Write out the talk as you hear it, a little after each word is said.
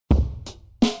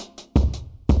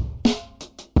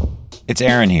It's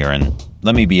Aaron here, and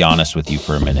let me be honest with you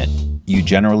for a minute. You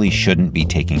generally shouldn't be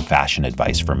taking fashion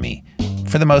advice from me.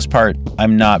 For the most part,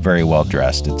 I'm not very well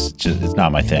dressed. It's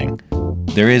not my thing.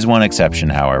 There is one exception,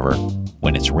 however.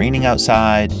 When it's raining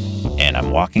outside and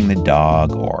I'm walking the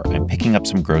dog or I'm picking up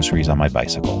some groceries on my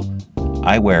bicycle,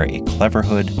 I wear a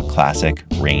Cleverhood Classic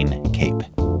rain cape.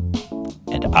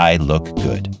 And I look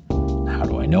good. How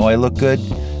do I know I look good?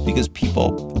 Because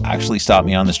people actually stop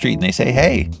me on the street and they say,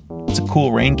 "Hey, it's a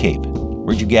cool rain cape.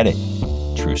 Where'd you get it?"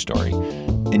 True story.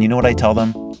 And you know what I tell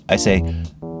them? I say,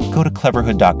 go to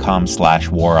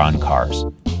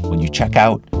cleverhood.com/waroncars. When you check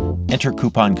out, enter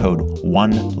coupon code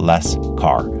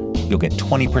ONELESSCAR. You'll get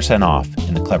 20% off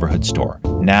in the Cleverhood store,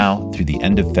 now through the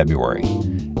end of February.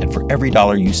 And for every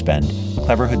 $1 you spend,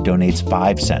 Cleverhood donates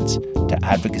 5 cents to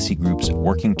advocacy groups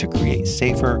working to create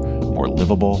safer, more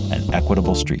livable, and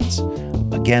equitable streets.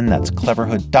 Again, that's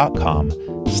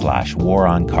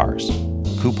cleverhood.com/waroncars.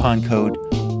 Coupon code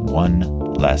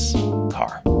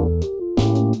ONELESSCAR.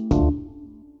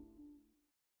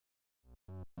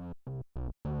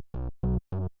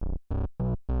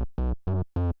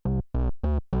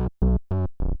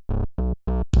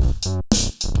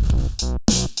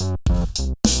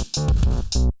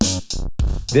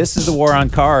 This is the War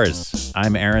on Cars.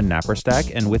 I'm Aaron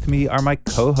Naparstek, and with me are my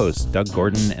co-hosts, Doug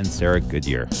Gordon and Sarah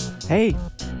Goodyear. Hey.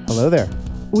 Hello there.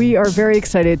 We are very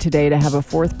excited today to have a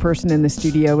fourth person in the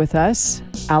studio with us.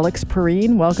 Alex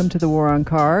Pareene, welcome to the War on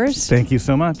Cars. Thank you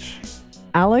so much.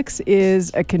 Alex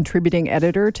is a contributing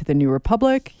editor to The New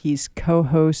Republic. He's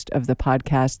co-host of the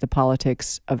podcast, The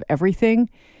Politics of Everything.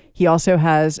 He also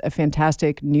has a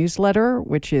fantastic newsletter,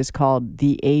 which is called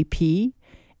The AP.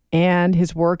 And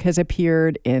his work has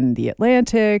appeared in The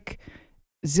Atlantic,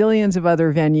 zillions of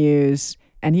other venues.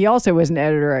 And he also was an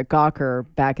editor at Gawker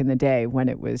back in the day when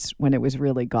it was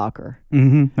really Gawker.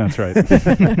 Mm-hmm, that's right.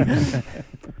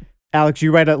 Alex,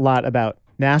 you write a lot about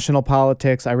national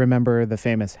politics. I remember the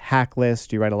famous hack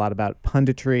list. You write a lot about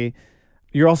punditry.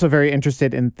 You're also very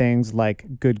interested in things like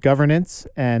good governance,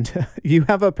 and you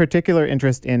have a particular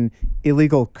interest in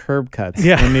illegal curb cuts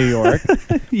in New York.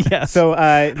 Yes. So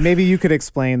maybe you could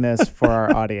explain this for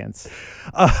our audience.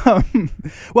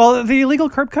 Well, the illegal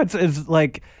curb cuts is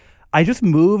like, I just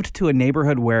moved to a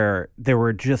neighborhood where there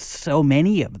were just so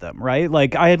many of them, right?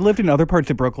 Like, I had lived in other parts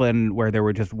of Brooklyn where there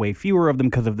were just way fewer of them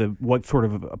because of what sort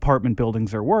of apartment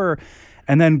buildings there were.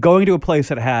 And then going to a place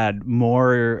that had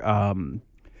more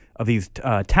of these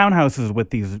townhouses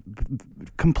with these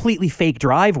completely fake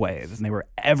driveways, and they were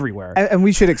everywhere. And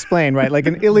we should explain, right? Like,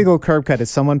 an illegal curb cut is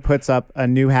someone puts up a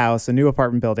new house, a new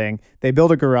apartment building, they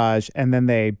build a garage, and then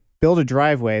they build a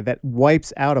driveway that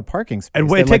wipes out a parking space.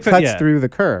 And it cuts through the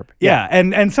curb. Yeah.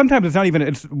 And sometimes it's not even,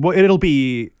 it'll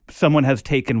be someone has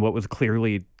taken what was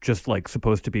clearly just like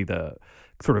supposed to be the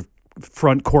sort of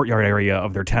front courtyard area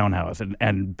of their townhouse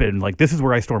and been like, this is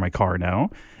where I store my car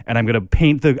now, and I'm gonna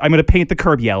paint the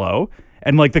curb yellow,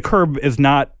 and like the curb is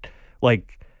not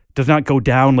like does not go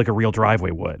down like a real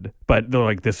driveway would, but they're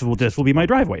like, this will be my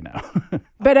driveway now.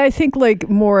 But I think like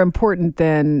more important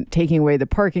than taking away the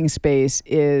parking space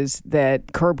is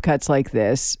that curb cuts like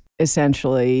this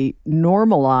essentially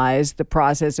normalize the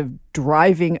process of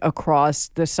driving across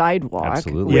the sidewalk,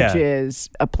 Absolutely. which is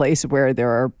a place where there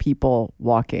are people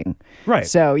walking. Right.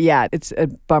 So yeah, it's a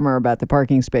bummer about the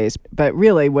parking space, but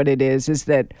really what it is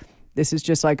that this is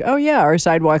just like, oh yeah, our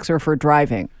sidewalks are for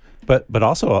driving. But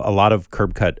also a lot of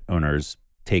curb cut owners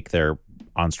take their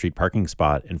on-street parking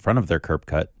spot in front of their curb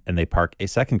cut and they park a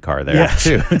second car there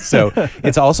too. So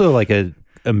it's also like an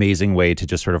amazing way to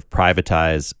just sort of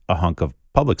privatize a hunk of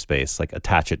public space, like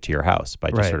attach it to your house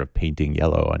by just sort of painting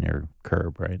yellow on your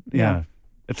curb, right? Yeah.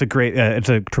 It's a great, it's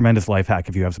a tremendous life hack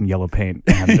if you have some yellow paint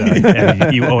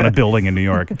and you own a building in New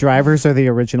York. Drivers are the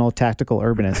original tactical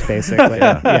urbanists, basically.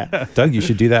 Yeah. Doug, you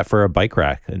should do that for a bike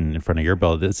rack in front of your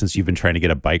building, since you've been trying to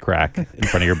get a bike rack in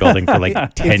front of your building for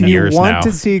like 10 years now. If you want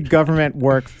to see government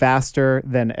work faster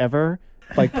than ever,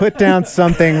 like put down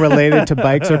something related to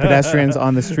bikes or pedestrians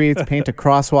on the streets, paint a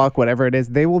crosswalk, whatever it is,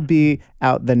 they will be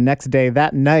out the next day,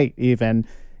 that night even,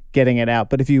 getting it out.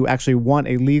 But if you actually want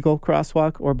a legal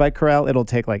crosswalk or bike corral, it'll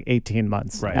take like 18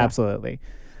 months. Right. Absolutely.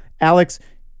 Alex,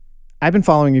 I've been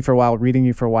following you for a while, reading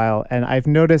you for a while, and I've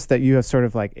noticed that you have sort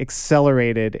of like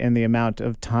accelerated in the amount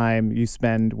of time you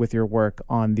spend with your work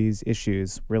on these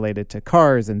issues related to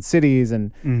cars and cities.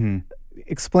 And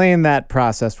explain that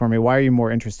process for me. Why are you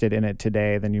more interested in it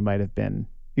today than you might have been?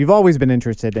 You've always been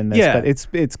interested in this, but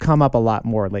it's come up a lot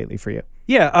more lately for you.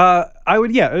 Yeah, I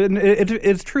would. Yeah, and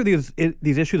it's true. These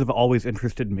issues have always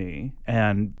interested me,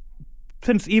 and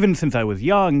since I was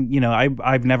young, you know, I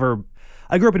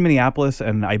grew up in Minneapolis,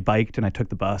 and I biked and I took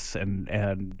the bus,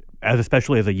 and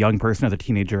especially as a young person, as a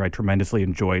teenager, I tremendously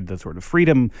enjoyed the sort of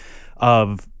freedom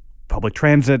of public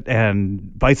transit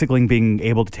and bicycling being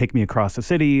able to take me across the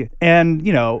city. And,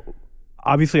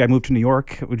 obviously I moved to New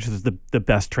York, which is the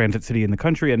best transit city in the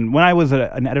country. And when I was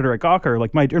an editor at Gawker,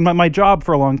 like my job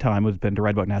for a long time has been to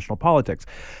write about national politics.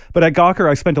 But at Gawker,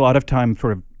 I spent a lot of time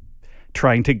sort of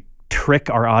trying to trick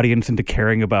our audience into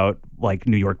caring about like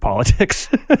New York politics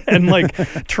and like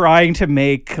trying to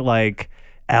make like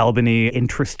Albany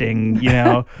interesting,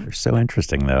 They're so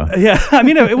interesting though. Yeah, I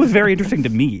mean, it was very interesting to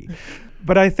me.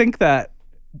 But I think that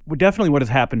definitely what has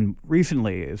happened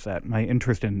recently is that my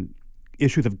interest in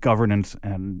issues of governance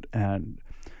and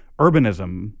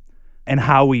urbanism and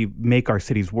how we make our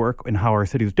cities work and how our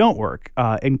cities don't work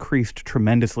increased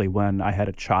tremendously when I had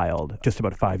a child just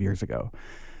about 5 years ago.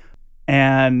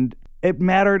 And it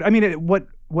mattered. I mean, what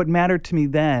mattered to me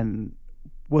then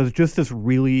was just this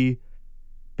really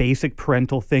basic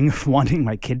parental thing of wanting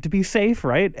my kid to be safe,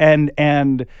 right?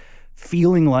 And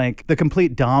feeling like the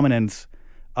complete dominance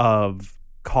of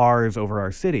cars over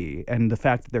our city and the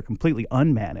fact that they're completely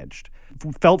unmanaged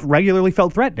regularly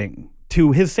felt threatening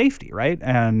to his safety, right?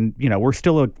 And we're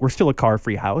still a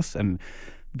car-free house, and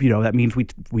that means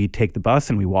we take the bus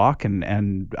and we walk,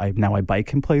 and I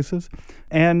bike in places,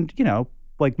 and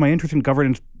like my interest in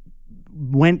governance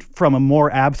went from a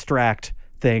more abstract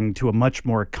thing to a much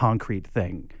more concrete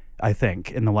thing, I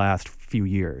think, in the last few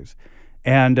years.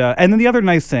 And then the other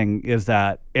nice thing is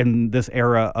that in this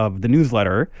era of the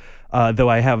newsletter, though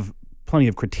I have plenty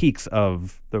of critiques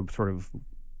of the sort of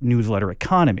newsletter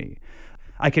economy,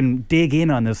 I can dig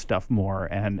in on this stuff more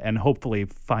and hopefully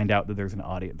find out that there's an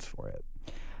audience for it.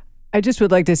 I just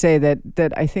would like to say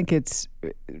that I think it's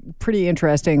pretty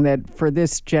interesting that for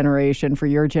this generation, for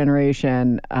your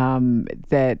generation,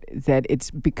 that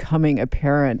it's becoming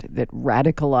apparent that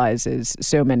radicalizes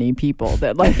so many people.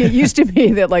 That like it used to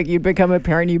be that like you'd become a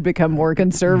parent, you'd become more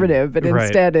conservative, but right.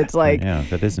 Instead it's like, yeah,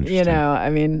 that is interesting. I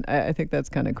mean, I think that's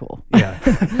kind of cool.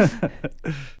 Yeah.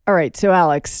 All right. So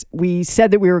Alex, we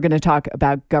said that we were going to talk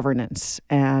about governance,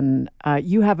 and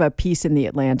you have a piece in The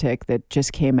Atlantic that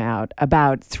just came out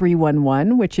about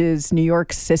 311, which is New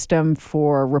York's system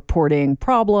for reporting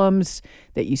problems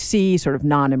that you see, sort of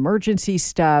non-emergency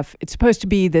stuff. It's supposed to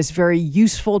be this very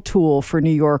useful tool for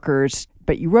New Yorkers,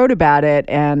 but you wrote about it,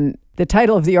 and the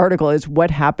title of the article is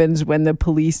What Happens When the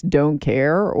Police Don't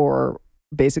Care, or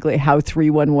basically how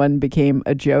 311 became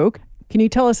a joke. Can you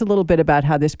tell us a little bit about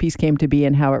how this piece came to be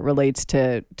and how it relates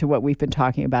to what we've been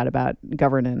talking about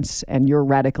governance and your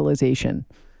radicalization?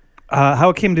 How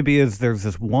it came to be is there's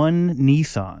this one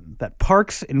Nissan that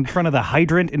parks in front of the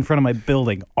hydrant in front of my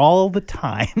building all the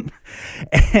time,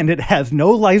 and it has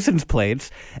no license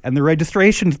plates, and the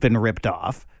registration's been ripped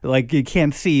off. Like you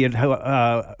can't see it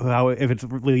how if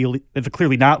it's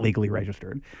clearly not legally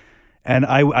registered. And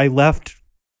I left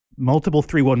multiple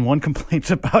 311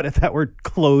 complaints about it that were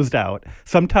closed out,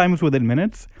 sometimes within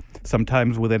minutes,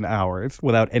 sometimes within hours,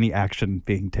 without any action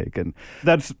being taken.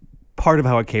 That's part of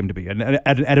how it came to be. And an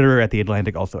editor at The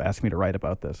Atlantic also asked me to write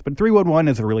about this. But 311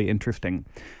 is a really interesting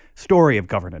story of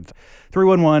governance.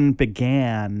 311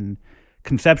 began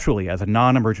conceptually as a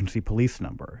non-emergency police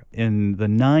number. In the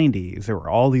 90s, there were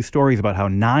all these stories about how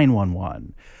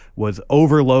 911 was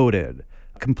overloaded,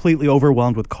 completely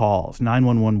overwhelmed with calls.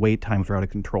 911 wait times were out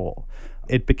of control.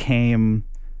 It became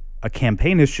a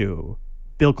campaign issue.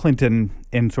 Bill Clinton,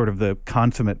 in sort of the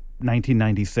consummate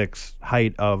 1996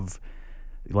 height of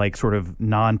like sort of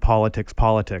non-politics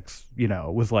politics,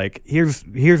 was like, here's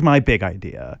my big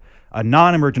idea, a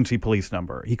non-emergency police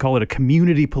number. He called it a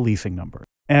community policing number.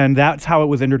 And that's how it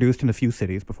was introduced in a few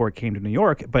cities before it came to New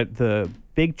York. But the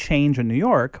big change in New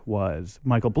York was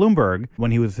Michael Bloomberg,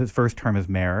 when he was his first term as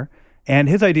mayor. And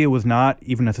his idea was not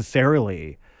even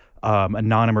necessarily a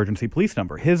non-emergency police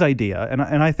number. His idea, and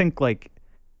I think like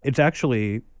it's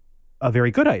actually a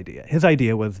very good idea. His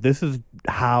idea was this is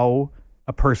how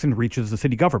a person reaches the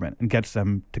city government and gets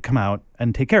them to come out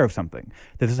and take care of something.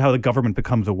 This is how the government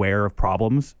becomes aware of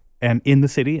problems and in the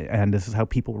city, and this is how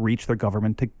people reach their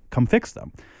government to come fix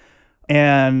them.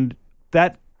 And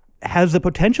that has the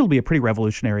potential to be a pretty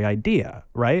revolutionary idea,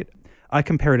 right? I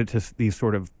compared it to these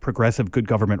sort of progressive good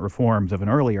government reforms of an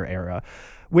earlier era,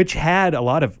 which had a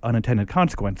lot of unintended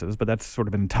consequences, but that's sort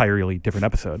of an entirely different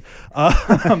episode.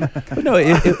 But no,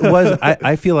 it was,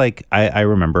 I feel like I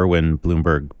remember when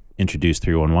Bloomberg introduced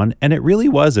 311, and it really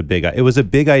was a big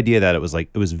idea that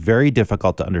it was very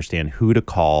difficult to understand who to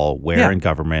call, where in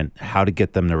government, how to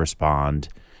get them to respond.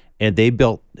 And they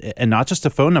built, and not just a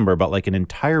phone number, but like an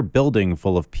entire building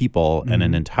full of people and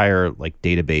an entire like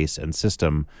database and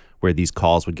system where these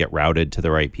calls would get routed to the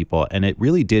right people. And it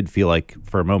really did feel like,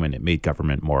 for a moment, it made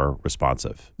government more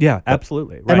responsive. Yeah,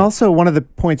 absolutely. Right. And also, one of the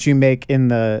points you make in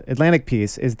the Atlantic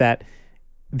piece is that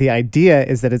the idea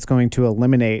is that it's going to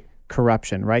eliminate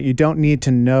corruption, right? You don't need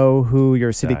to know who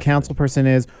your city council person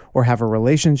is or have a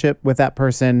relationship with that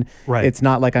person. Right. It's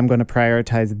not like I'm going to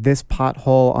prioritize this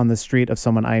pothole on the street of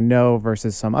someone I know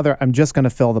versus some other. I'm just going to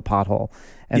fill the pothole.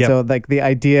 And so like the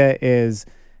idea is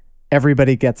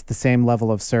everybody gets the same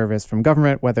level of service from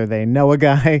government, whether they know a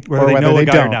guy or whether they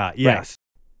don't. Or not. Yes.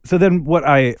 Right. So then what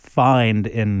I find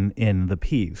in the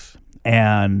piece,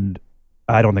 and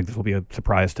I don't think this will be a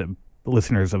surprise to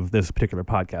listeners of this particular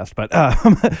podcast, but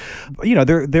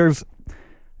there's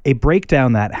a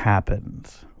breakdown that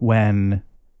happens when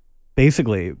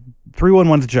basically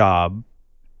 311's job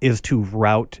is to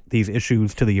route these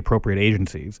issues to the appropriate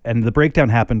agencies, and the breakdown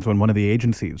happens when one of the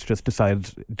agencies just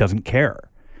decides it doesn't care.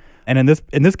 And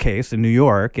in this case, in New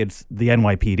York, it's the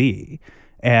NYPD,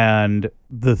 and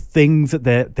the things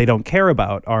that they don't care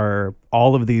about are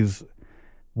all of these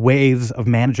ways of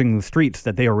managing the streets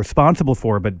that they are responsible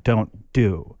for but don't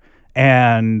do.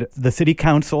 And the city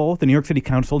council, the New York City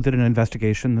Council, did an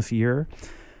investigation this year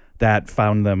that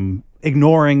found them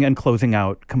ignoring and closing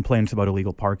out complaints about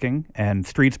illegal parking. And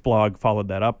Streets blog followed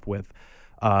that up with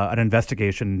an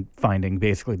investigation finding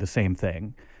basically the same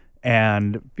thing.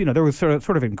 And there was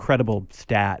sort of incredible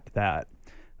stat that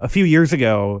a few years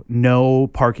ago, no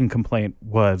parking complaint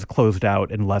was closed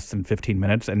out in less than 15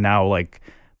 minutes, and now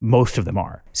most of them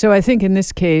are. So I think in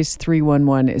this case,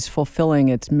 311 is fulfilling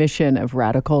its mission of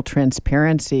radical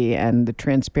transparency, and the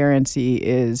transparency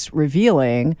is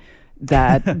revealing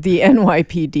that the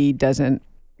NYPD doesn't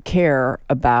care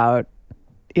about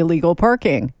illegal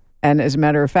parking. And as a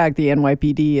matter of fact, the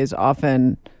NYPD is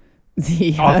often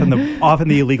the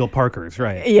illegal parkers,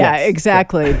 right? Yeah, yes.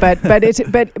 Exactly. But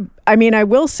I mean, I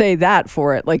will say that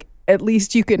for it, at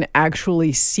least you can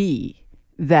actually see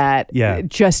that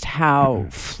just how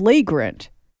flagrant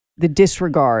the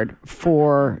disregard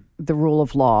for the rule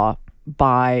of law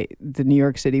by the New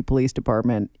York City Police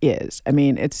Department is. I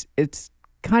mean, it's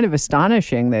kind of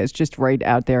astonishing that it's just right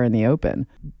out there in the open.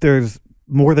 There's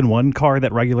more than one car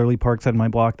that regularly parks on my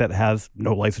block that has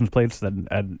no license plates.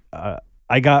 And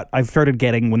I've started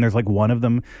getting, when there's one of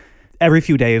them, every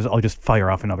few days I'll just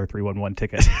fire off another 311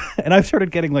 ticket. And I've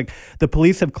started getting the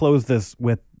police have closed this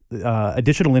with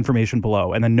additional information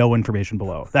below and then no information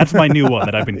below. That's my new one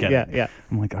that I've been getting. Yeah.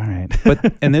 I'm like, all right.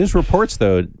 And there's reports,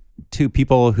 though, to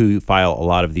people who file a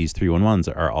lot of these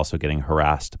 311s are also getting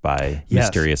harassed by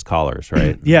mysterious callers,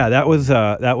 right? Yeah, that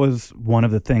was one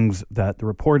of the things that the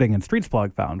reporting in Streets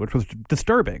blog found, which was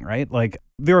disturbing, right?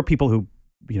 There are people who,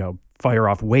 fire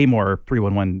off way more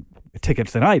 311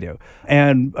 tickets than I do.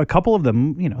 And a couple of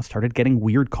them, started getting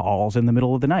weird calls in the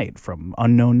middle of the night from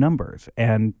unknown numbers.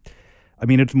 And I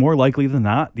mean, it's more likely than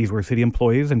not, these were city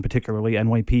employees and particularly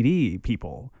NYPD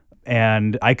people.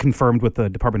 And I confirmed with the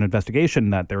Department of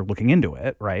Investigation that they're looking into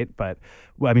it, right? But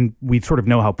I mean, we sort of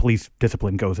know how police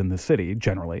discipline goes in this city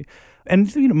generally.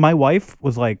 And my wife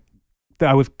was I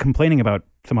was complaining about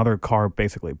some other car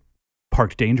basically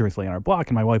parked dangerously on our block,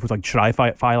 and my wife was like, should I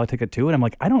file a ticket too? And I'm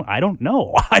like, I don't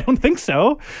know. I don't think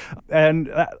so. And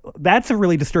that's a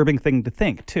really disturbing thing to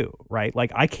think too, right?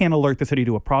 I can't alert the city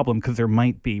to a problem because there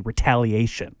might be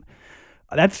retaliation.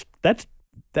 That's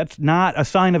not a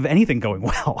sign of anything going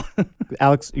well.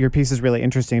 Alex, your piece is really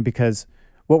interesting because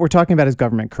what we're talking about is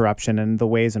government corruption and the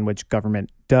ways in which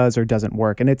government does or doesn't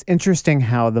work. And it's interesting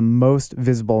how the most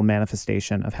visible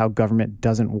manifestation of how government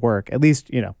doesn't work, at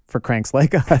least, for cranks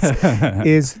like us,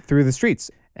 is through the streets.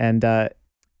 And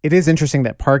it is interesting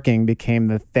that parking became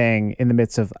the thing in the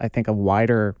midst of, I think, a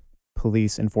wider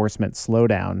police enforcement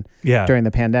slowdown during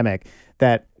the pandemic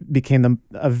that became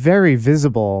a very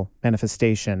visible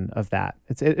manifestation of that.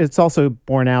 It's also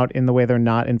borne out in the way they're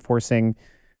not enforcing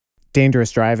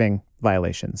dangerous driving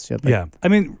violations. Yeah. I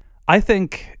mean, I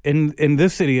think in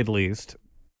this city, at least,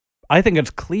 I think it's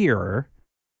clear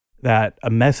that a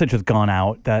message has gone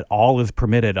out that all is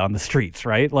permitted on the streets,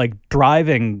 right?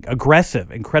 Driving,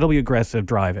 incredibly aggressive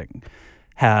driving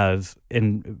has,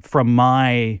 from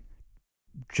my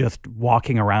just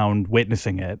walking around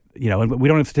witnessing it, and we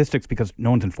don't have statistics because no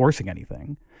one's enforcing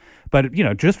anything. But,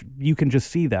 you can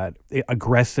just see that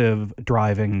aggressive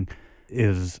driving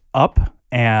is up.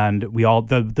 And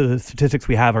the statistics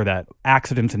we have are that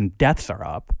accidents and deaths are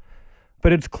up,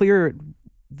 but it's clear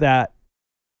that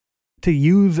to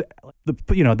use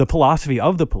the philosophy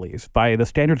of the police by the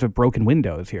standards of broken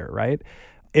windows here, right?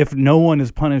 If no one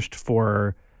is punished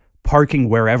for parking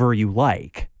wherever you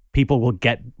like, people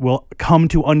will come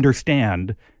to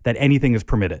understand that anything is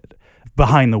permitted.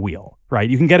 behind the wheel, right?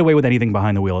 You can get away with anything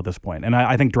behind the wheel at this point. And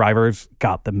I think drivers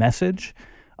got the message.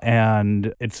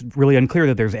 And it's really unclear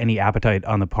that there's any appetite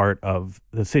on the part of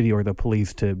the city or the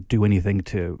police to do anything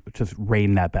to just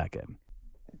rein that back in.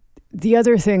 The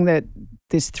other thing that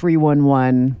this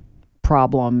 311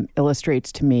 problem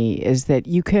illustrates to me is that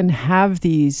you can have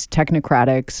these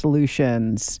technocratic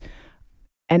solutions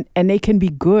and they can be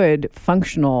good,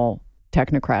 functional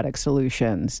technocratic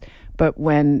solutions. But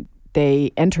when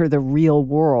they enter the real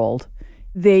world,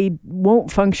 they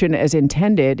won't function as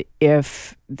intended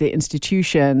if the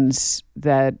institutions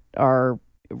that are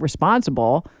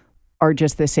responsible are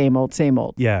just the same old, same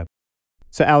old. Yeah.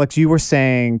 So, Alex, you were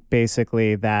saying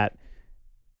basically that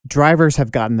drivers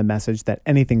have gotten the message that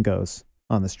anything goes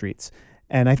on the streets.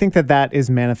 And I think that that is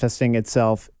manifesting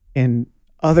itself in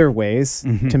other ways,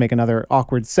 to make another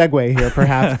awkward segue here,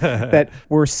 perhaps, that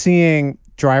we're seeing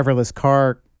driverless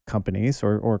car companies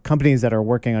or companies that are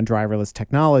working on driverless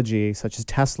technology, such as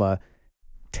Tesla,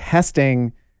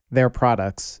 testing their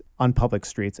products on public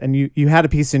streets. And you had a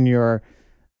piece in your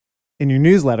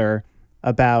newsletter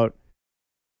about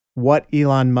what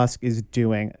Elon Musk is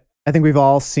doing. I think we've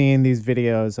all seen these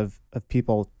videos of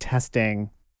people testing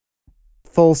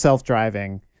full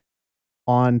self-driving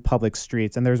on public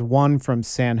streets. And there's one from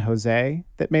San Jose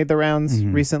that made the rounds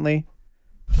recently.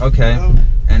 Okay.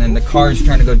 And then the car's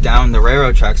trying to go down the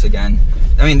railroad tracks again.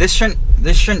 I mean, this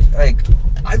shouldn't like...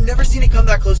 I've never seen it come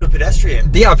that close to a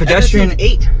pedestrian. Yeah, a pedestrian...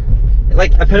 8.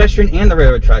 Like, a pedestrian and the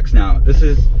railroad tracks now. This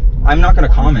is... I'm not going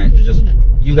to comment.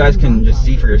 You guys can just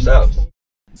see for yourselves.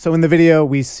 So in the video,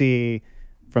 we see,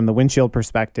 from the windshield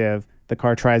perspective, the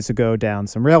car tries to go down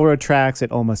some railroad tracks.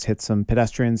 It almost hits some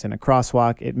pedestrians in a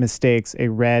crosswalk. It mistakes a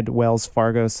red Wells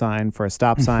Fargo sign for a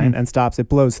stop sign and stops. It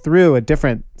blows through a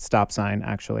different stop sign,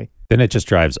 actually. Then it just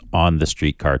drives on the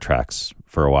streetcar tracks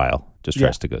for a while, just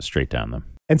tries to go straight down them.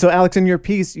 And so, Alex, in your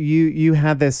piece, you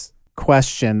had this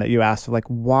question that you asked, like,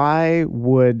 why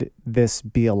would this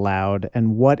be allowed,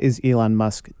 and what is Elon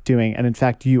Musk doing? And in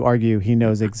fact, you argue he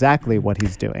knows exactly what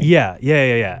he's doing. Yeah.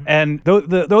 And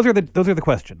those are the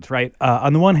questions, right?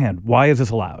 On the one hand, why is this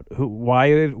allowed?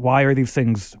 Why are these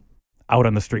things out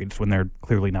on the streets when they're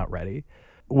clearly not ready?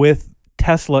 With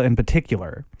Tesla in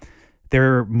particular,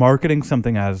 they're marketing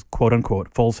something as quote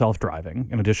unquote full self-driving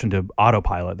in addition to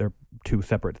autopilot. They're two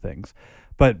separate things.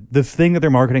 But this thing that they're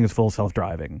marketing as full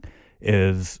self-driving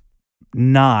is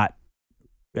not,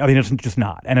 I mean, it's just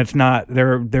not. And it's not,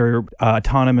 their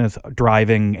autonomous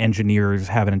driving engineers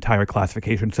have an entire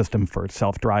classification system for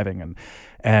self-driving.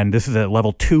 And this is a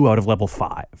level 2 out of level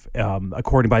 5,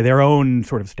 according by their own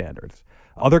sort of standards.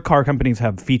 Other car companies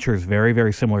have features very,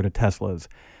 very similar to Tesla's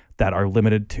that are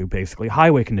limited to basically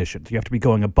highway conditions. You have to be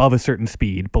going above a certain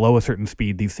speed, below a certain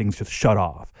speed, these things just shut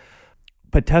off.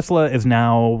 But Tesla is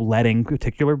now letting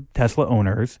particular Tesla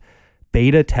owners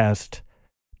beta test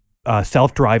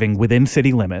self-driving within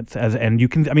city limits,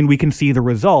 we can see the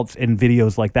results in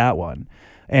videos like that one,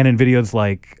 and in videos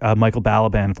like Michael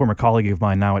Balaban, former colleague of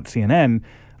mine now at CNN,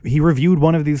 he reviewed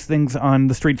one of these things on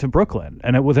the streets of Brooklyn,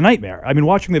 and it was a nightmare. I mean,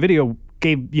 watching the video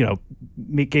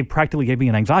practically gave me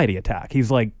an anxiety attack.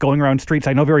 He's like going around streets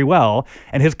I know very well,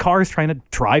 and his car is trying to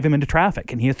drive him into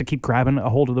traffic, and he has to keep grabbing a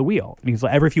hold of the wheel. And he's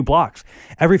like, every few blocks,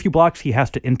 he has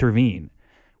to intervene,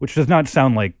 which does not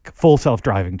sound like full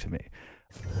self-driving to me.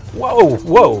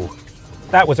 Whoa.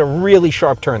 That was a really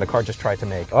sharp turn the car just tried to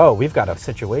make. Oh, we've got a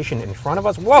situation in front of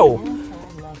us. Whoa.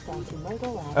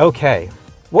 Okay.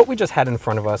 What we just had in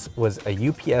front of us was a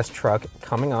UPS truck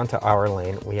coming onto our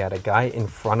lane. We had a guy in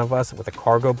front of us with a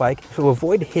cargo bike. To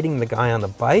avoid hitting the guy on the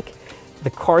bike, the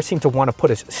car seemed to want to put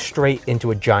us straight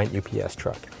into a giant UPS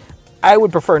truck. I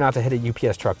would prefer not to hit a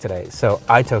UPS truck today, so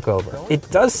I took over. It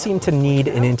does seem to need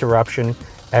an interruption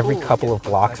every couple of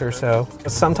blocks or so.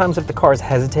 Sometimes if the car is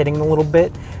hesitating a little bit,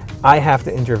 I have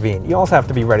to intervene. You also have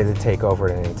to be ready to take over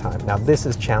at any time. Now this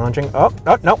is challenging. Oh,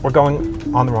 no, we're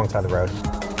going on the wrong side of the road.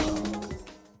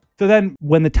 So then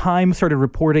when the Times started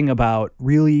reporting about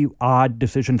really odd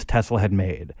decisions Tesla had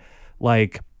made,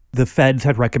 like the feds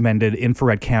had recommended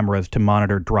infrared cameras to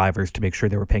monitor drivers to make sure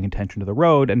they were paying attention to the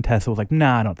road, and Tesla was like,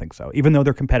 nah, I don't think so, even though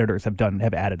their competitors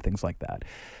have added things like that.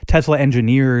 Tesla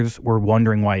engineers were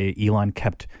wondering why Elon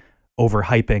kept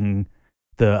overhyping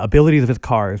the abilities of his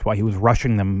cars, why he was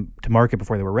rushing them to market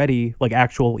before they were ready. Like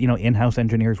actual, in-house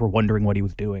engineers were wondering what he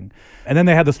was doing. And then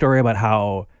they had the story about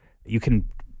how you can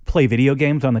play video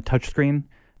games on the touchscreen.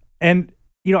 And,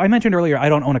 I mentioned earlier, I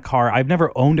don't own a car. I've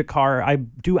never owned a car. I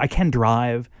can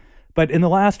drive. But in the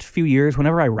last few years,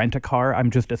 whenever I rent a car,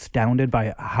 I'm just astounded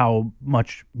by how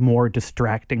much more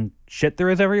distracting shit there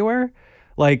is everywhere.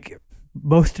 Like,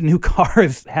 most new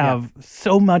cars have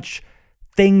so much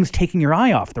things taking your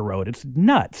eye off the road. It's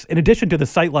nuts. In addition to the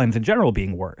sightlines in general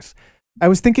being worse. I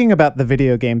was thinking about the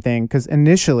video game thing because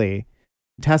initially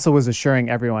Tesla was assuring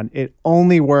everyone it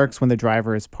only works when the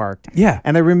driver is parked. Yeah.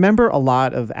 And I remember a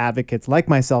lot of advocates like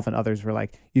myself and others were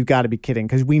like, you've got to be kidding,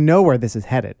 because we know where this is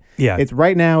headed. Yeah. It's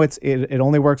right now, it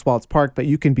only works while it's parked, but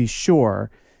you can be sure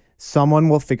someone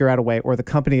will figure out a way, or the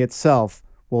company itself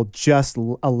will just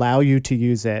allow you to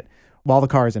use it while the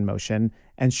car is in motion.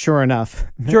 And sure enough,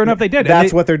 they did.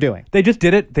 That's what they're doing. They just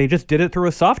did it. They just did it through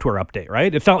a software update,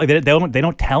 right? It's not like they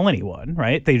don't tell anyone,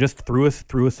 right? They just threw a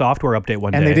software update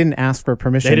one day. And they didn't ask for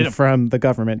permission from the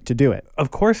government to do it.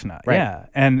 Of course not. Right. Yeah.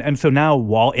 And so now,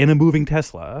 while in a moving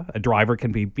Tesla, a driver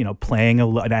can be playing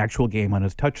an actual game on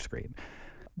his touchscreen.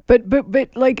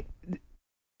 But like,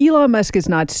 Elon Musk is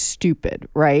not stupid,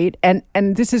 right? And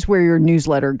this is where your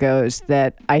newsletter goes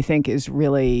that I think is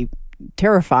really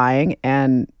terrifying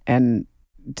and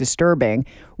disturbing,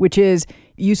 which is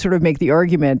you sort of make the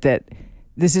argument that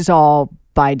this is all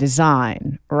by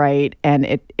design, right? And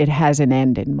it has an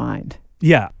end in mind.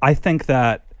 Yeah, I think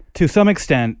that to some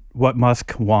extent what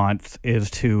Musk wants is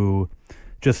to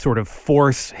just sort of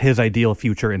force his ideal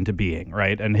future into being,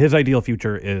 right? And his ideal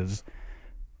future is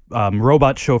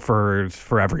robot chauffeurs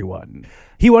for everyone.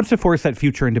 He wants to force that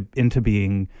future into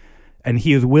being, and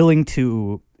he is willing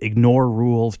to ignore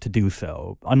rules to do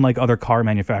so, unlike other car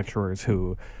manufacturers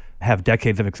who have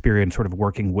decades of experience sort of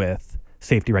working with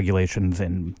safety regulations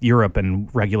in Europe and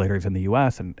regulators in the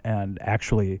US and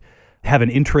actually have an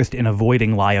interest in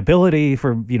avoiding liability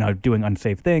for, doing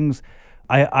unsafe things.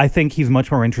 I think he's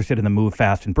much more interested in the move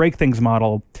fast and break things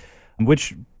model,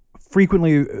 which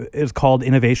frequently is called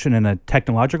innovation in a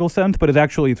technological sense, but is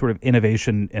actually sort of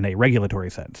innovation in a regulatory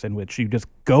sense, in which you just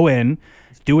go in,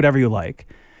 do whatever you like,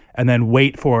 and then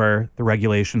wait for the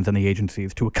regulations and the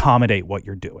agencies to accommodate what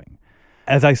you're doing.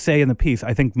 As I say in the piece,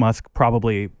 I think Musk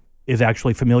probably is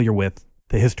actually familiar with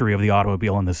the history of the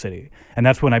automobile in the city. And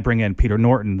that's when I bring in Peter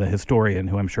Norton, the historian,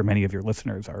 who I'm sure many of your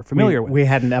listeners are familiar with. We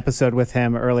had an episode with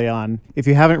him early on. If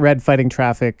you haven't read Fighting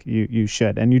Traffic, you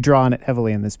should. And you draw on it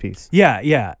heavily in this piece.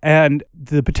 Yeah. And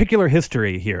the particular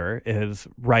history here is,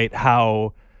 right,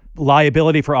 how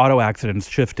liability for auto accidents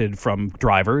shifted from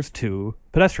drivers to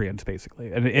pedestrians,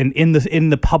 basically, and in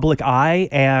the public eye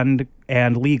and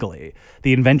legally.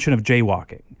 The invention of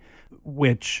jaywalking,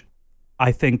 which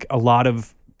I think a lot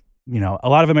of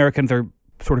Americans are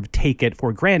sort of take it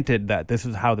for granted that this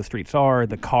is how the streets are.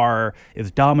 The car is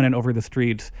dominant over the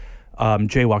streets.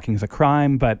 Jaywalking is a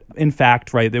crime, but in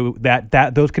fact, right,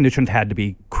 that those conditions had to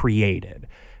be created.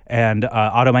 And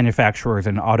auto manufacturers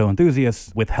and auto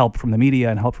enthusiasts, with help from the media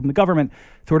and help from the government,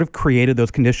 sort of created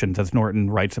those conditions, as Norton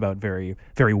writes about very,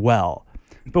 very well.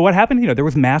 But what happened, there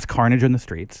was mass carnage in the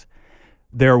streets.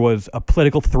 There was a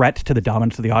political threat to the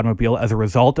dominance of the automobile as a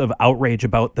result of outrage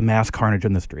about the mass carnage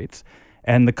in the streets.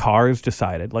 And the cars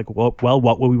decided, what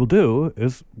we will do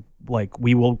is,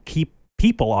 we will keep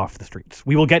people off the streets.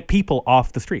 We will get people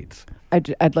off the streets.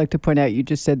 I'd like to point out you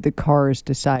just said the cars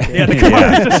decided. Yeah, the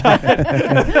cars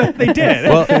decided. They did.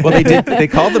 Well, they did. They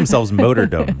called themselves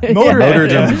Motordom.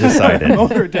 Motordom decided.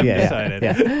 Motordom decided.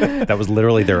 Yeah. That was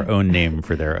literally their own name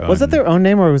for their own. Was that their own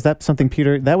name, or was that something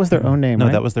Peter? That was their own name, No,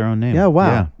 right? that was their own name. Yeah, wow.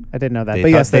 Yeah. I didn't know that.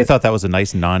 They thought that was a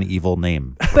nice non-evil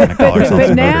name. But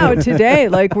now, today,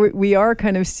 we are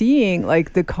kind of seeing,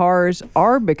 the cars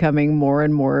are becoming more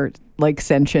and more like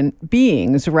sentient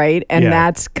beings, right? And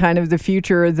that's kind of the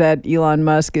future that Elon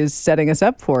Musk is setting us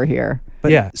up for here.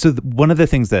 But so one of the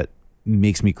things that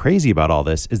makes me crazy about all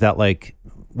this is that,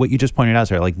 what you just pointed out,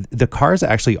 Sarah, the cars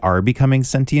actually are becoming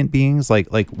sentient beings.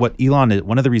 Like what Elon is,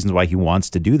 one of the reasons why he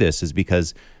wants to do this is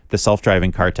because the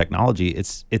self-driving car technology,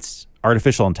 it's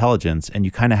artificial intelligence, and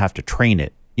you kind of have to train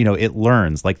it. It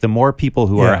learns. The more people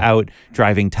who are out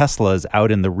driving Teslas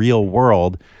out in the real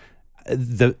world,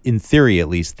 in theory at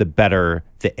least, the better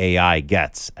the AI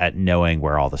gets at knowing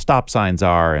where all the stop signs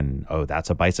are, and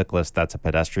that's a bicyclist, that's a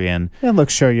pedestrian. And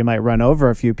look, sure, you might run over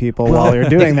a few people while you're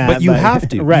doing that, but you have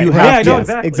to. Right? You have to.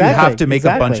 Exactly. You have to make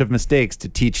a bunch of mistakes to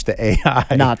teach the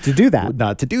AI not to do that.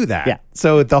 Not to do that. Yeah.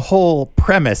 So the whole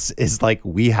premise is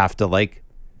we have to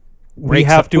we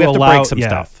have to allow break some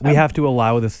stuff. We have to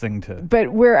allow this thing to.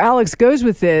 But where Alex goes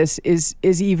with this is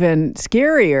even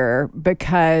scarier,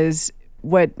 because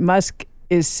what Musk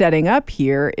is setting up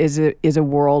here is a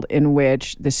world in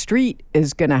which the street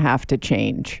is going to have to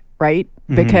change, right?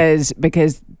 Mm-hmm.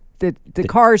 Because the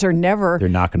cars are never, they're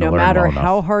not going to no learn matter well enough.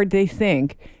 how hard they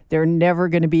think, they're never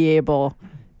going to be able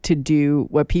to do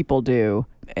what people do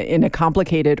in a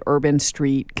complicated urban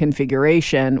street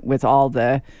configuration with all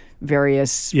the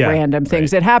various random things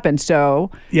that happen.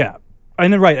 So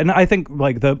And right, and I think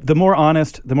like the more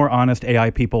honest AI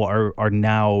people are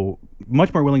now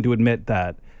much more willing to admit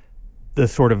that the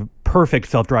sort of perfect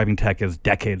self-driving tech is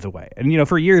decades away. And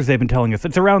for years they've been telling us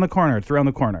it's around the corner.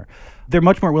 They're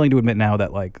much more willing to admit now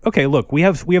that like, okay, look, we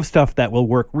have stuff that will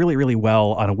work really, really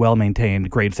well on a well-maintained,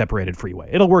 grade-separated freeway.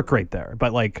 It'll work great there.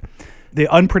 But like the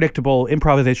unpredictable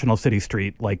improvisational city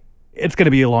street, like it's going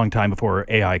to be a long time before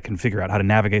AI can figure out how to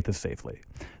navigate this safely.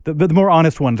 The more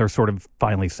honest ones are sort of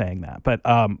finally saying that. But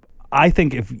I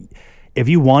think if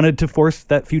you wanted to force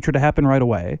that future to happen right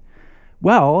away,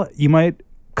 well, you might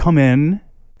come in,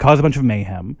 cause a bunch of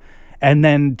mayhem, and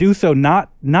then do so not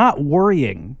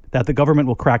worrying that the government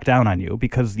will crack down on you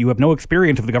because you have no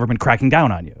experience of the government cracking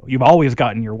down on you. You've always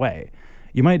gotten your way.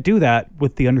 You might do that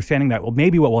with the understanding that, well,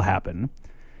 maybe what will happen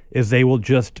is they will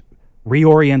just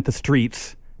reorient the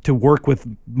streets to work with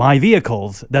my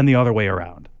vehicles than the other way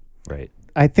around. Right.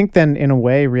 I think then, in a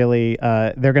way, really,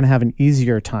 they're going to have an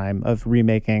easier time of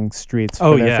remaking streets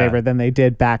for their favor than they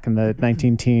did back in the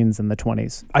 19-teens and the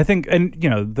 20s. I think,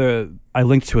 and I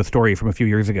linked to a story from a few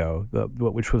years ago,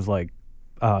 which was like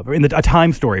a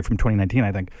Time story from 2019,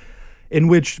 I think, in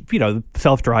which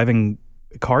self-driving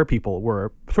car people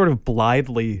were sort of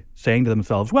blithely saying to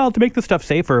themselves, well, to make this stuff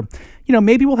safer,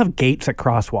 maybe we'll have gates at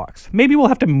crosswalks. Maybe we'll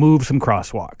have to move some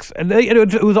crosswalks. And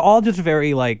it was all just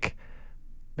very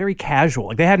casual.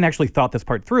 Like they hadn't actually thought this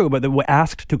part through, but they were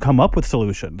asked to come up with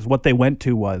solutions. What they went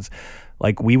to was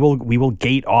like, we will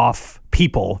gate off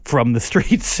people from the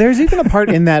streets. There's even a part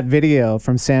in that video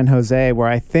from San Jose where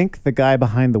I think the guy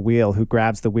behind the wheel who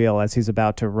grabs the wheel as he's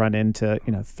about to run into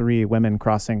 3 women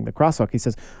crossing the crosswalk, he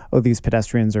says, "Oh, these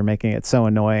pedestrians are making it so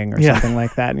annoying," or something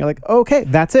like that. And you're like, okay,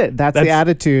 that's it. That's the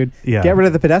attitude. Yeah. Get rid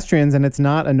of the pedestrians and it's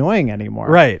not annoying anymore.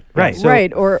 Right. So,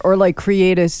 right. Or like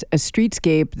create a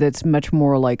streetscape that's much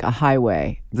more like a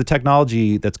highway. The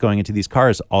technology that's going into these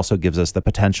cars also gives us the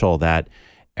potential that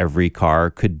every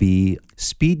car could be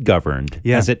speed governed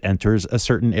as it enters a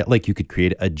certain, like you could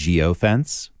create a geo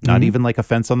fence, not even like a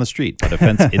fence on the street, but a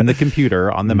fence in the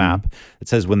computer on the map that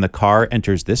says when the car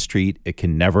enters this street, it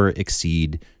can never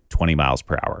exceed 20 miles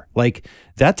per hour. Like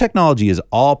that technology is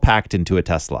all packed into a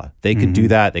Tesla. They could do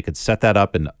that. They could set that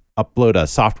up and upload a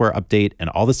software update. And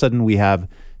all of a sudden we have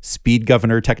speed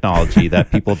governor technology that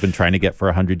people have been trying to get for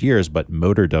 100 years, but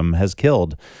motordom has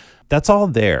killed. That's all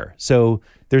there. So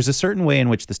there's a certain way in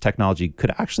which this technology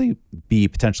could actually be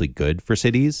potentially good for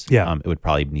cities. Yeah. It would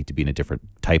probably need to be in a different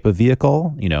type of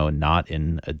vehicle, not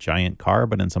in a giant car,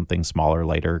 but in something smaller,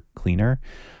 lighter, cleaner.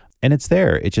 And it's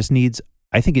there. It just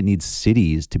I think it needs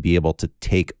cities to be able to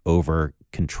take over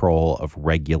control of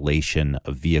regulation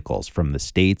of vehicles from the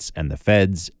states and the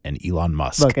feds and Elon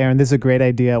Musk. Look, Aaron, this is a great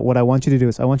idea. What I want you to do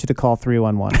is I want you to call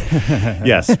 311.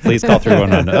 Yes, please call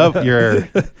 311. Oh,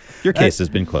 your case has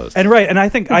been closed. And right, and I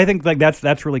think like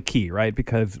that's really key, right?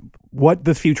 Because what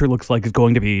this future looks like is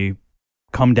going to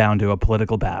come down to a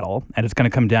political battle, and it's going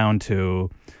to come down to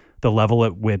the level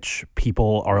at which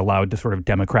people are allowed to sort of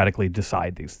democratically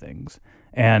decide these things.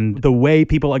 And the way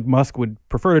people like Musk would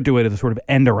prefer to do it is a sort of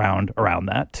end around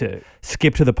that, to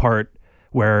skip to the part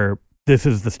where this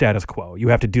is the status quo. You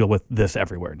have to deal with this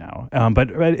everywhere now.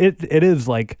 But it is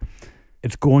like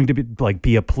it's going to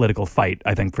be a political fight,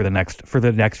 I think, for the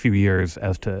next few years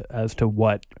as to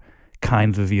what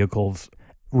kinds of vehicles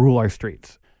rule our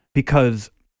streets. Because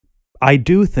I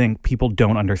do think people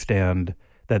don't understand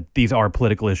that these are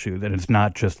political issues, and it's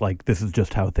not just like this is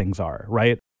just how things are,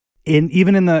 right?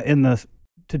 Even in the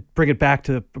to bring it back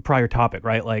to the prior topic,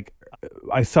 right? Like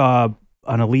I saw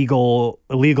an illegal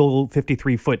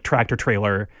 53-foot tractor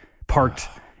trailer parked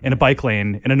in a bike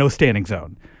lane in a no standing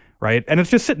zone, right? And it's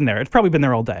just sitting there. It's probably been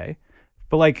there all day.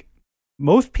 But like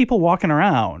most people walking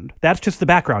around, that's just the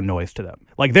background noise to them.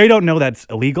 Like they don't know that's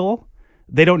illegal.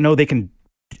 They don't know they can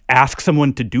ask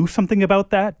someone to do something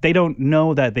about that. They don't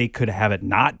know that they could have it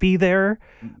not be there.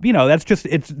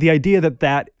 It's the idea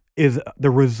that is the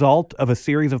result of a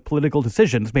series of political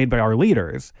decisions made by our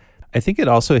leaders. I think it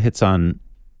also hits on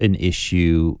an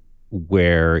issue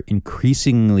where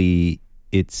increasingly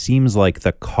it seems like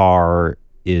the car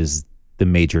is the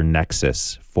major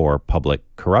nexus for public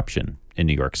corruption in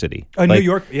New York City. New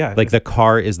York, yeah. Like the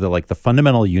car is the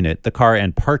fundamental unit. The car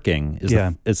and parking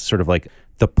is sort of like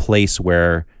the place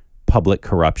where public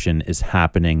corruption is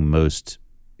happening most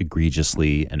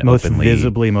egregiously and most openly.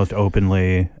 Visibly, most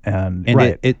openly, and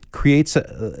right. It creates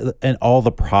and all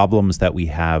the problems that we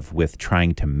have with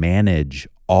trying to manage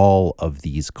all of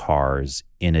these cars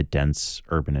in a dense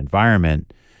urban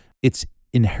environment. It's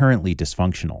inherently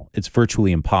dysfunctional. It's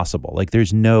virtually impossible. Like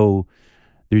there's no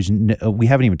we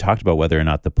haven't even talked about whether or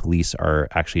not the police are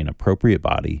actually an appropriate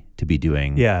body to be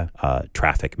doing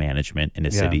traffic management in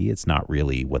a city. It's not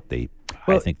really what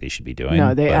I think they should be doing.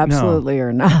 No, they absolutely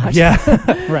are not. Yeah.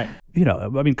 Right. You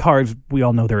know, I mean, cars, we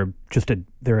all know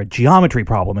they're a geometry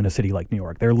problem in a city like New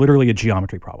York. They're literally a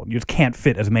geometry problem. You just can't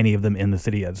fit as many of them in the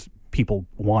city as people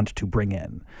want to bring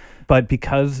in. But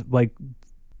because like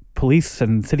police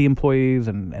and city employees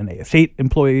and state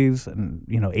employees and,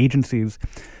 you know, agencies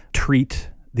treat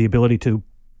the ability to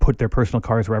put their personal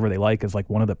cars wherever they like as like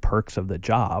one of the perks of the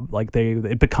job, like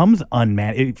it becomes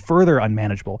further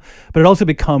unmanageable. But it also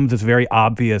becomes this very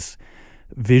obvious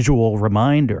visual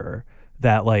reminder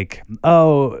that like,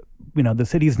 oh, you know, the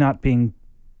city's not being,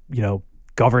 you know,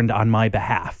 governed on my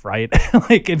behalf, right?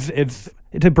 Like it's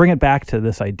to bring it back to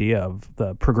this idea of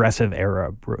the progressive era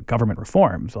of government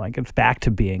reforms, like it's back to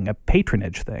being a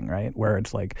patronage thing, right? Where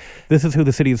it's like, this is who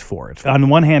the city is for. It's, on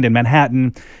one hand, in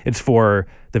Manhattan, it's for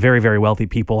the very, very wealthy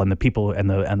people and the people and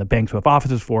the banks who have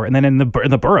offices for, and then in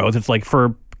the boroughs, it's like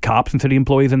for cops and city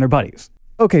employees and their buddies.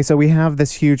 Okay, so we have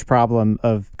this huge problem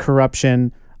of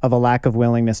corruption, of a lack of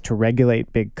willingness to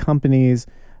regulate big companies.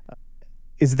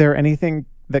 Is there anything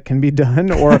that can be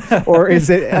done, or is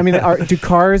it? I mean, do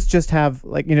cars just have,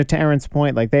 like, you know, to Aaron's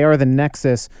point, like they are the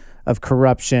nexus of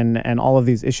corruption and all of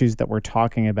these issues that we're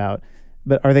talking about?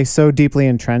 But are they so deeply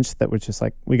entrenched that we're just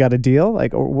like, we got a deal?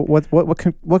 Like, or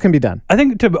what can be done? I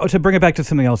think to bring it back to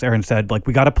something else Aaron said, like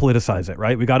we got to politicize it,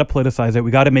 right? We got to politicize it.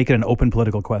 We got to make it an open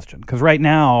political question, because right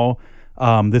now,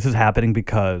 this is happening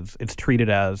because it's treated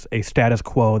as a status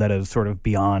quo that is sort of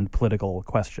beyond political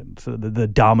questions, so the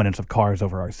dominance of cars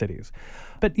over our cities.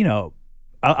 But, you know,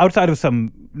 outside of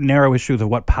some narrow issues of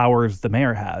what powers the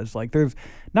mayor has, like there's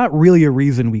not really a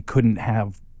reason we couldn't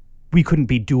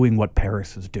be doing what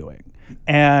Paris is doing.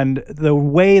 And the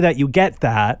way that you get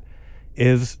that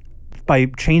is by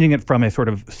changing it from a sort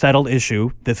of settled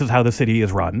issue, this is how the city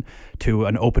is run, to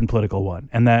an open political one.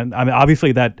 And then, I mean,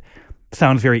 obviously that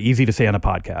sounds very easy to say on a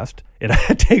podcast.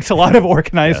 It takes a lot of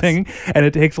organizing and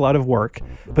it takes a lot of work,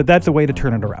 but that's a way to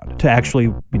turn it around, to actually,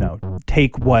 you know,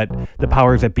 take what the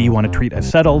powers that be want to treat as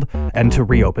settled and to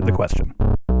reopen the question.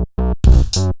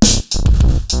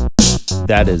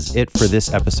 That is it for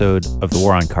this episode of The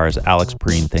War on Cars. Alex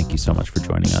Pareene, thank you so much for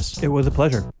joining us. It was a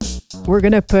pleasure. We're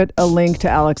going to put a link to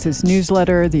Alex's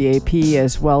newsletter, The AP,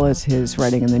 as well as his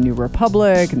writing in The New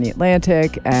Republic and The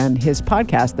Atlantic, and his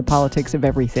podcast, The Politics of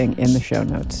Everything, in the show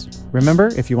notes. Remember,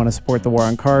 if you want to support The War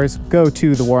on Cars, go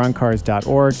to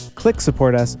thewaroncars.org, click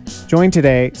Support Us, join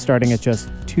today, starting at just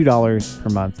 $2 per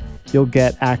month. You'll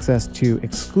get access to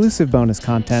exclusive bonus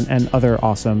content and other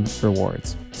awesome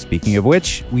rewards. Speaking of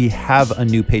which, we have a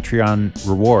new Patreon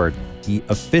reward, the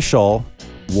official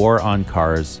War on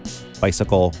Cars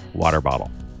bicycle water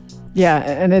bottle. Yeah,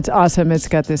 and it's awesome. It's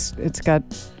got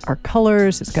our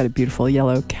colors. It's got a beautiful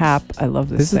yellow cap. I love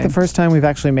this thing. This is the first time we've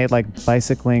actually made like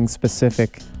bicycling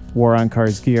specific War on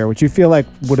Cars gear, which you feel like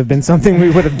would have been something we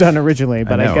would have done originally,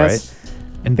 but I guess. Right?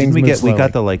 And didn't we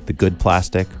got the good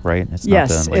plastic, right? It's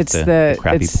yes, not it's the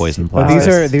crappy poison plastic.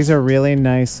 Well, these are really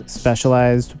nice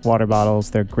specialized water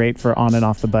bottles. They're great for on and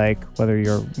off the bike, whether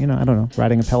you're, I don't know,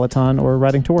 riding a Peloton or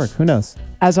riding to work. Who knows?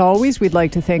 As always, we'd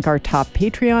like to thank our top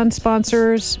Patreon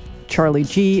sponsors, Charlie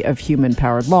G. of Human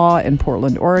Powered Law in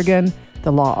Portland, Oregon,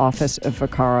 the Law Office of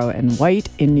Vaccaro and White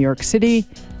in New York City,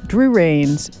 Drew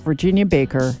Rains, Virginia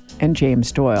Baker, and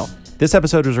James Doyle. This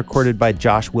episode was recorded by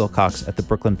Josh Wilcox at the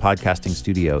Brooklyn Podcasting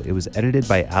Studio. It was edited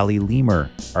by Ali Lemer.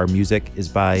 Our music is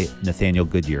by Nathaniel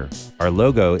Goodyear. Our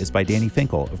logo is by Danny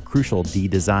Finkel of Crucial D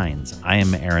Designs. I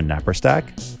am Aaron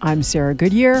Napperstack. I'm Sarah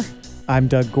Goodyear. I'm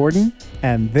Doug Gordon,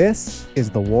 and this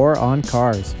is The War on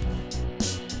Cars.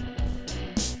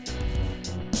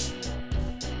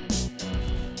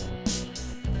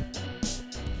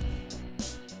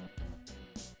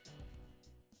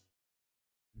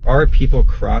 Are people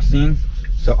crossing?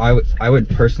 So I would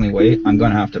personally wait. I'm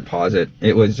gonna have to pause it.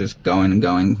 It was just going and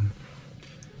going.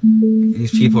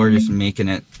 These people are just making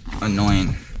it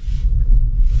annoying.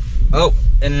 Oh,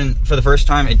 and then for the first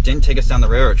time, it didn't take us down the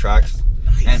railroad tracks,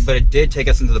 but it did take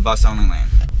us into the bus only lane.